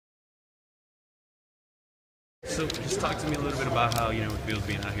So just talk to me a little bit about how it feels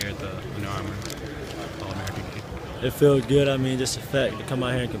being out here at the Under Armour All-America Game. It feels good. I mean, just the fact to come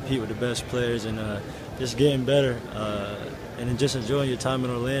out here and compete with the best players and just getting better and then just enjoying your time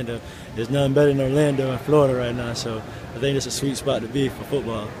in Orlando. There's nothing better than Orlando and Florida right now, so I think it's a sweet spot to be for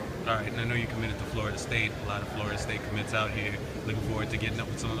football. All right, and I know you committed to Florida State. A lot of Florida State commits out here. Looking forward to getting up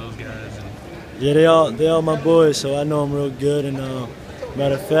with some of those guys. Yeah, they all my boys, so I know them real good. And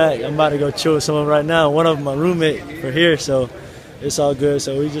matter of fact, I'm about to go chill with some of them right now. One of them, my roommate, for here, so it's all good.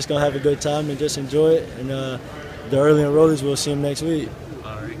 So we're just gonna have a good time and just enjoy it. And the early enrollees, we'll see them next week.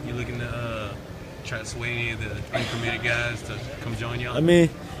 All right, you looking to try to sway any of the uncommitted guys to come join y'all? I mean,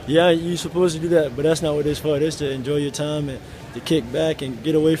 yeah, you're supposed to do that, but that's not what it's for. It's to enjoy your time and to kick back and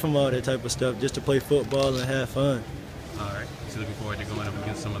get away from all that type of stuff, just to play football and have fun. All right, so looking forward to going up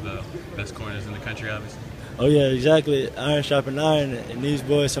against some of the best corners in the country, obviously. Oh yeah, exactly. Iron sharpened iron, and these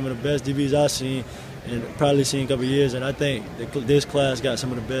boys, some of the best DBs I've seen and probably seen in a couple of years. And I think this class got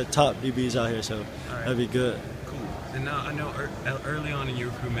some of the best top DBs out here, so that'd be good. Cool. And now I know early on in your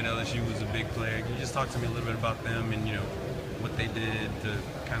recruitment, LSU was a big player. Can you just talk to me a little bit about them and what they did to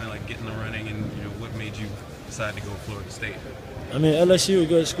kind of like get in the running, and what made you decide to go Florida State? I mean, LSU was a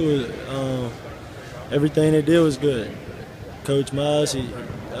good school. Everything they did was good. Coach Miles, he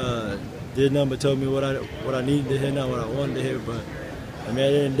did nothing but told me what I needed to hear, not what I wanted to hear. But I mean,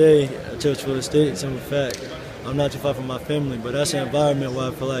 at the end of the day, I chose Florida State. Simple fact, I'm not too far from my family, but that's an environment where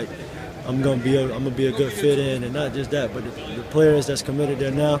I feel like I'm gonna be a good fit in, and not just that, but the players that's committed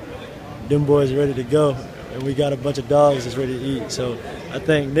there now, them boys are ready to go, and we got a bunch of dogs that's ready to eat. So I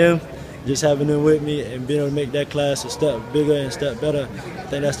think them, just having them with me and being able to make that class a step bigger and a step better, I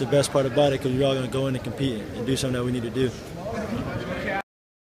think that's the best part about it, because we're all gonna go in and compete and do something that we need to do.